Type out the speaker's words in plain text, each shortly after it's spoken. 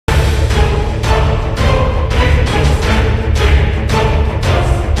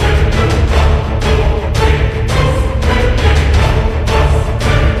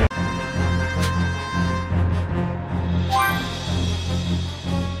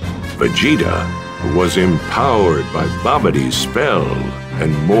Vegeta, who was empowered by Babidi's spell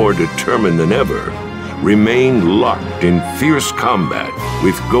and more determined than ever, remained locked in fierce combat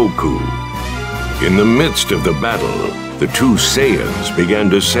with Goku. In the midst of the battle, the two Saiyans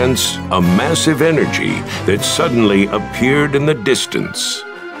began to sense a massive energy that suddenly appeared in the distance.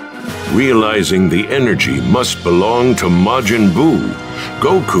 Realizing the energy must belong to Majin Buu,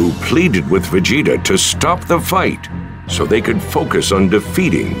 Goku pleaded with Vegeta to stop the fight so they could focus on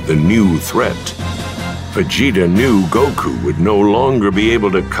defeating the new threat. Vegeta knew Goku would no longer be able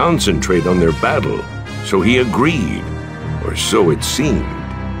to concentrate on their battle, so he agreed, or so it seemed.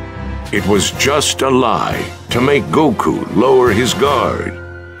 It was just a lie to make Goku lower his guard.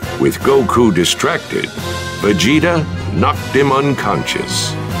 With Goku distracted, Vegeta knocked him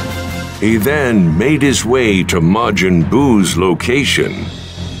unconscious. He then made his way to Majin Buu's location,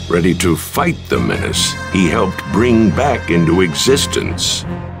 ready to fight the menace he helped bring back into existence.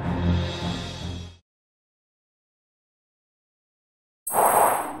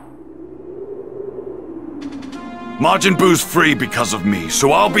 Majin Buu's free because of me,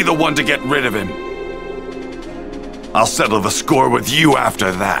 so I'll be the one to get rid of him. I'll settle the score with you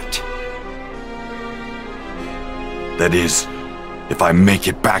after that. That is, if I make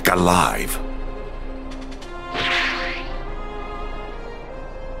it back alive.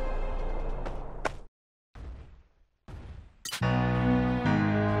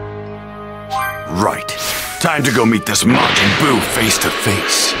 Right. Time to go meet this Majin Buu face to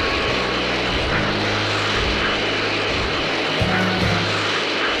face.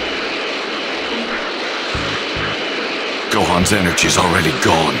 Gohan's energy's already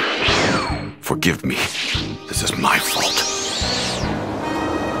gone. Forgive me. This is my fault.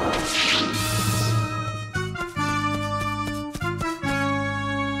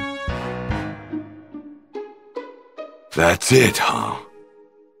 That's it, huh?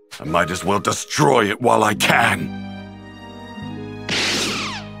 I might as well destroy it while I can.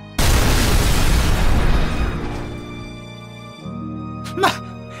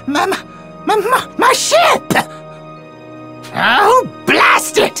 My ship! Oh,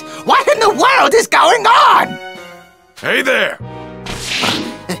 blast it! What in the world is going on? Hey there!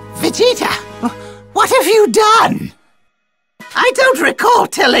 Vegeta, what have you done? I don't recall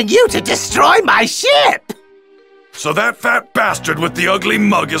telling you to destroy my ship! So that fat bastard with the ugly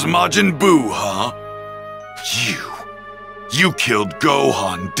mug is Majin Buu, huh? You killed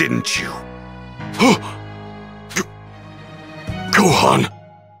Gohan, didn't you? Gohan!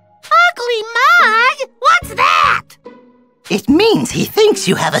 Ugly mug? What's that? It means he thinks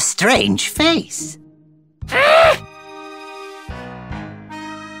you have a strange face. Now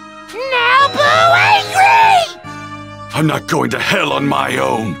Buu angry! I'm not going to hell on my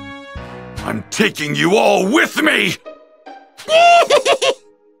own. I'm taking you all with me!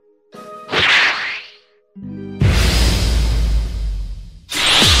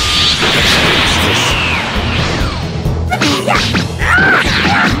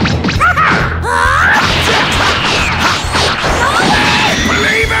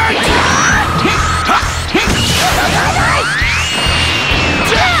 Believe it!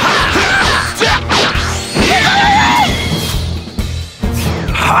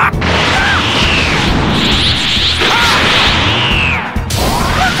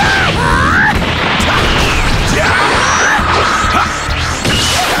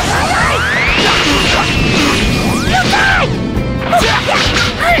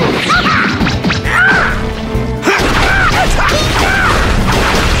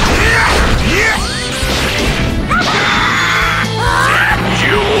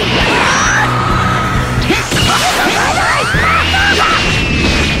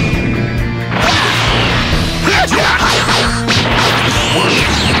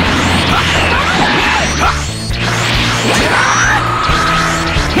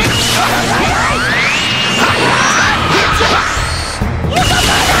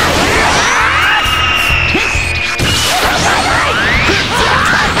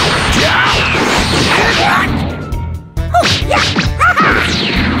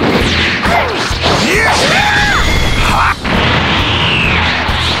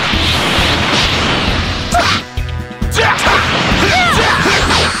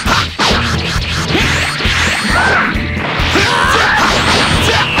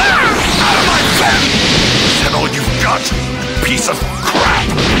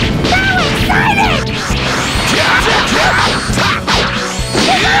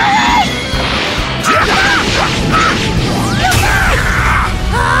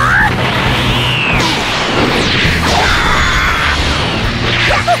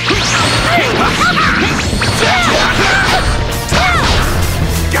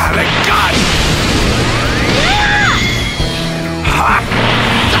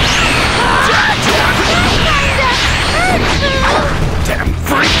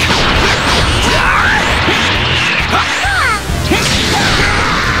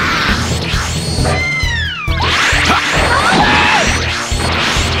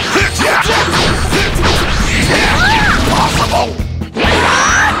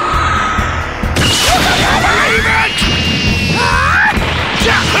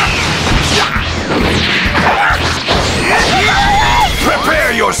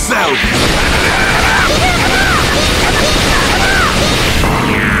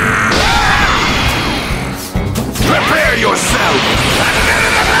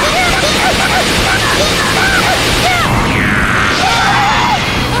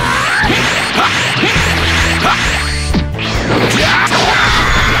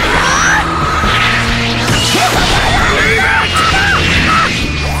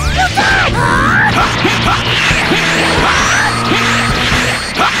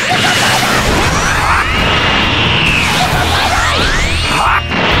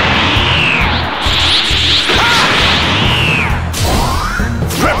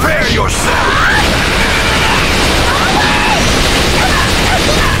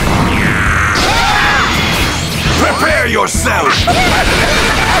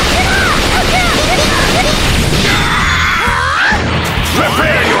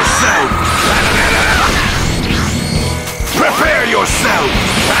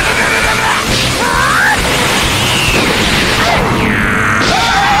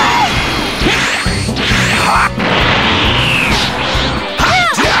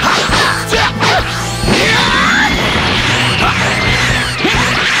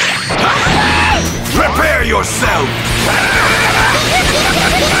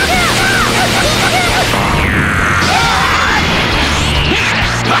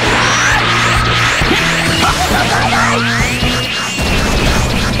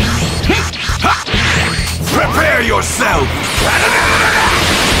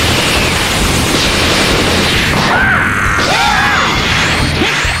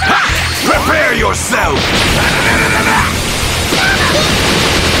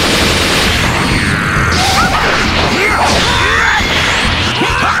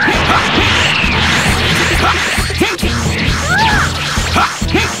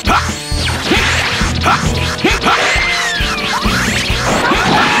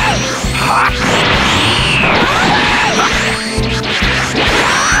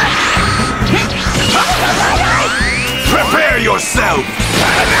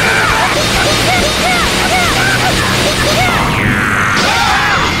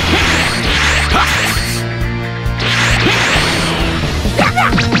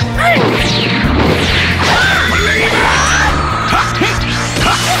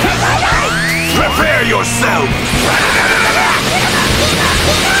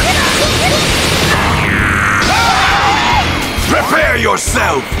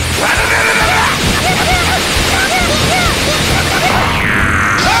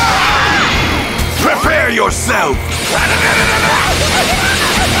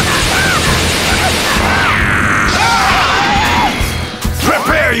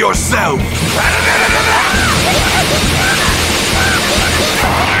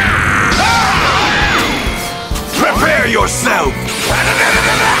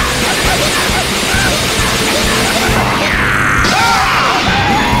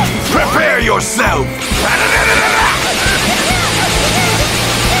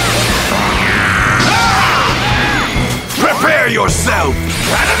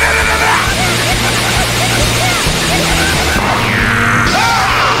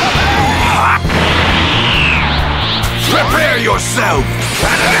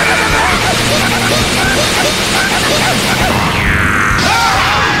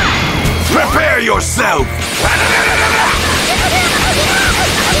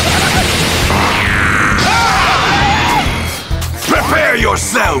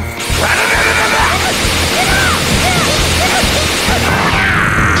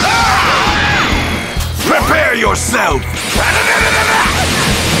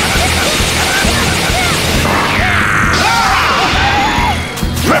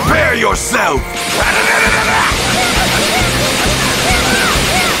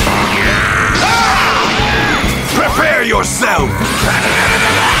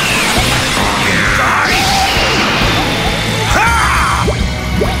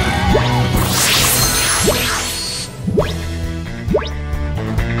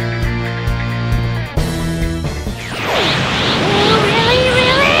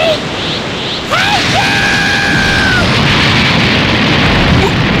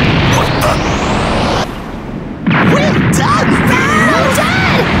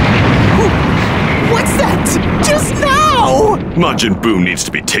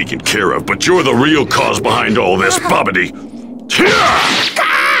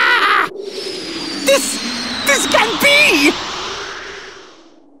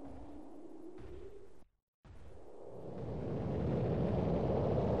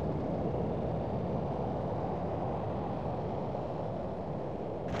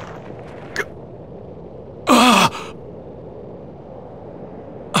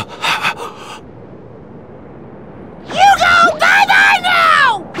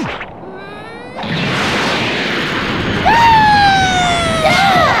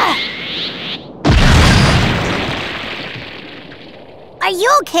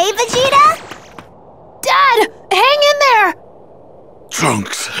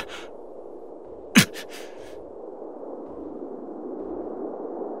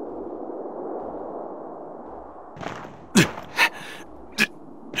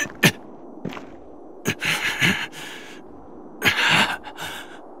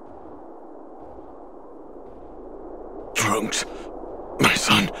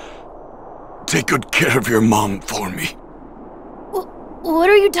 take good care of your mom for me. What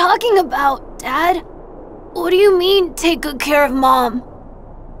are you talking about, Dad? What do you mean, take good care of Mom?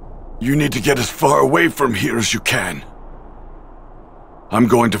 You need to get as far away from here as you can. I'm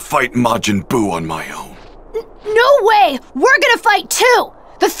going to fight Majin Buu on my own. No way! We're gonna fight too!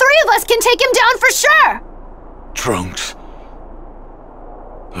 The three of us can take him down for sure! Trunks,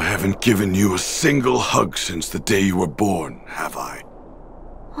 I haven't given you a single hug since the day you were born, have I?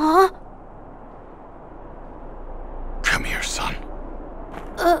 Huh? Come here, son.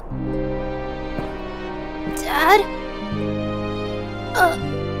 Dad?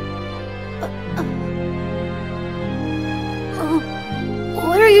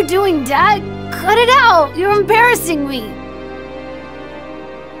 What are you doing, Dad? Cut it out! You're embarrassing me!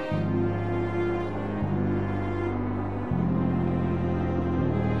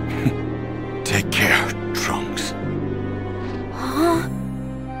 Take care, Trunks. Huh?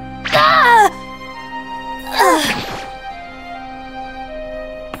 Ah!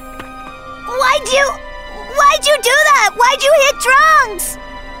 Why'd you do that? Why'd you hit Trunks?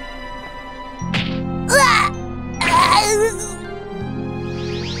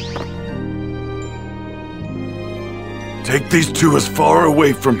 Take these two as far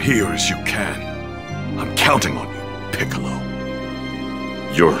away from here as you can. I'm counting on you, Piccolo.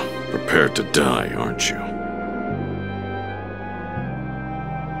 You're prepared to die, aren't you?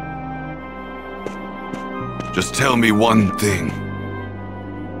 Just tell me one thing.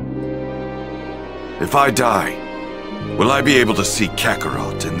 If I die, will I be able to see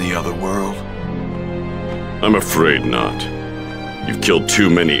Kakarot in the other world? I'm afraid not. You've killed too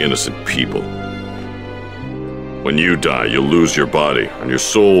many innocent people. When you die, you'll lose your body, and your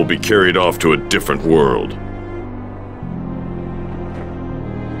soul will be carried off to a different world.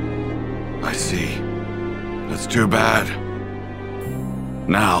 I see. That's too bad.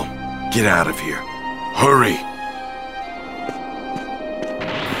 Now, get out of here. Hurry!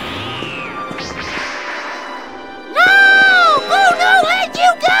 No! Boo, no, let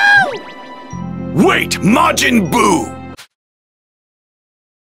you go! Wait, Majin Buu!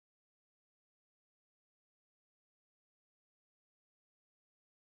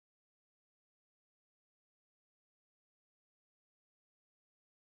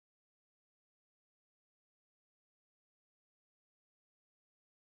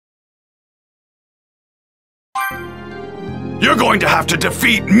 You're going to have to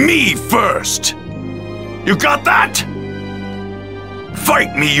defeat me first! You got that?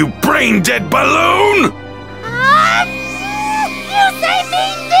 Fight me, you brain-dead balloon! You say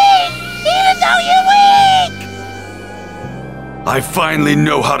mean things, even though you're weak! I finally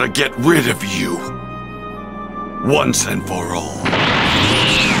know how to get rid of you. Once and for all.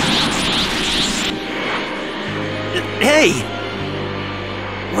 Hey!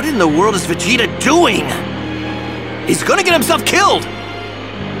 What in the world is Vegeta doing? He's gonna get himself killed!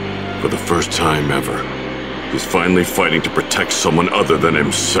 For the first time ever, he's finally fighting to protect someone other than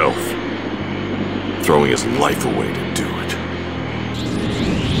himself. Throwing his life away to do it.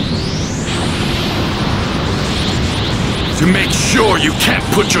 To make sure you can't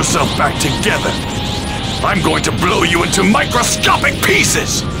put yourself back together, I'm going to blow you into microscopic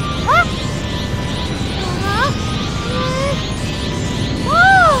pieces!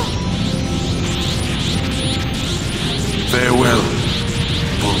 Farewell,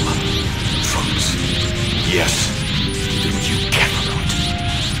 Bulma, Trunks. Yes, even you, Kakarot.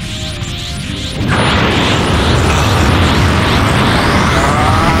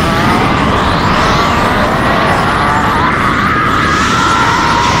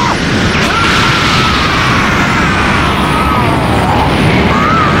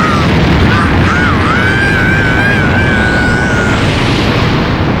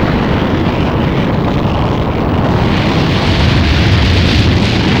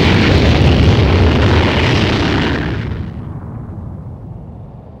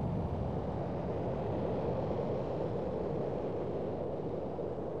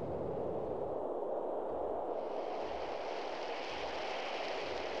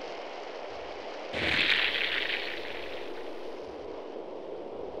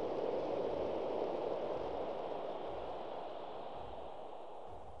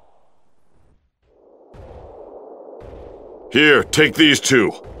 Here, take these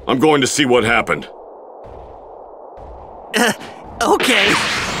two. I'm going to see what happened. Okay.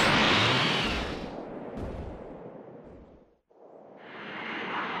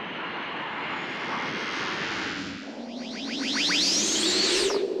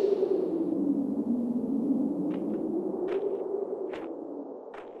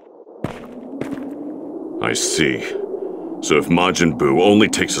 I see. So if Majin Buu only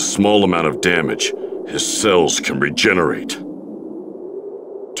takes a small amount of damage, his cells can regenerate.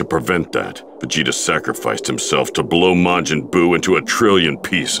 To prevent that, Vegeta sacrificed himself to blow Majin Buu into 1 trillion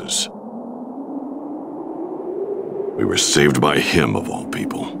pieces. We were saved by him, of all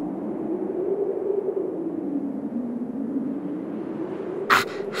people.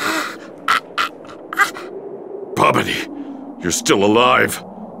 Babidi, you're still alive.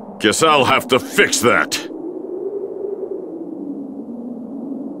 Guess I'll have to fix that.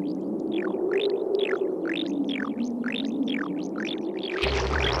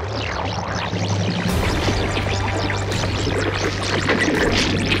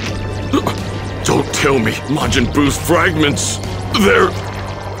 Don't tell me Majin Buu's fragments. They're...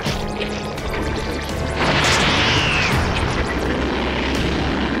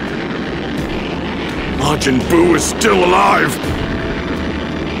 Majin Buu is still alive!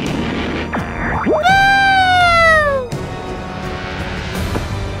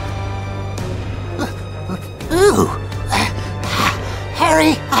 Ooh!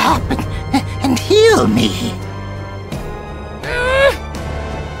 Hurry up and heal me!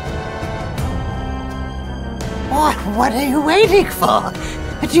 What are you waiting for?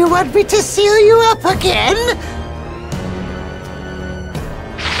 Do you want me to seal you up again?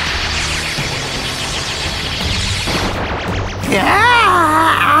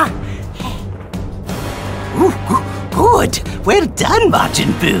 Ah! Good! Well done,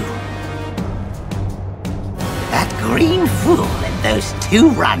 Majin Buu! That green fool and those 2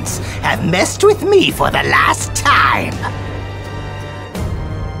 runts have messed with me for the last time!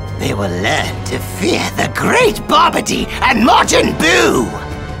 They will learn to fear the great Babidi and Majin Buu!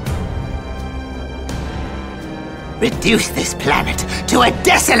 Reduce this planet to a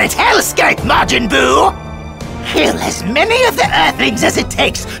desolate hellscape, Majin Buu! Kill as many of the Earthlings as it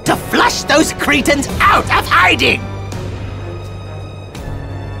takes to flush those cretins out of hiding!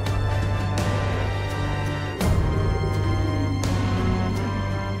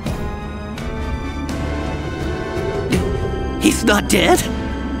 He's not dead?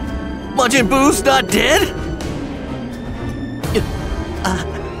 Majin Buu's not dead?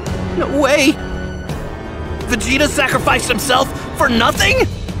 No way! Vegeta sacrificed himself for nothing?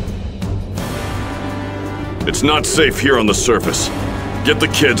 It's not safe here on the surface. Get the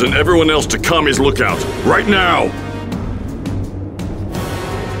kids and everyone else to Kami's lookout, right now!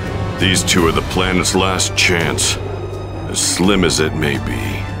 These 2 are the planet's last chance, as slim as it may be.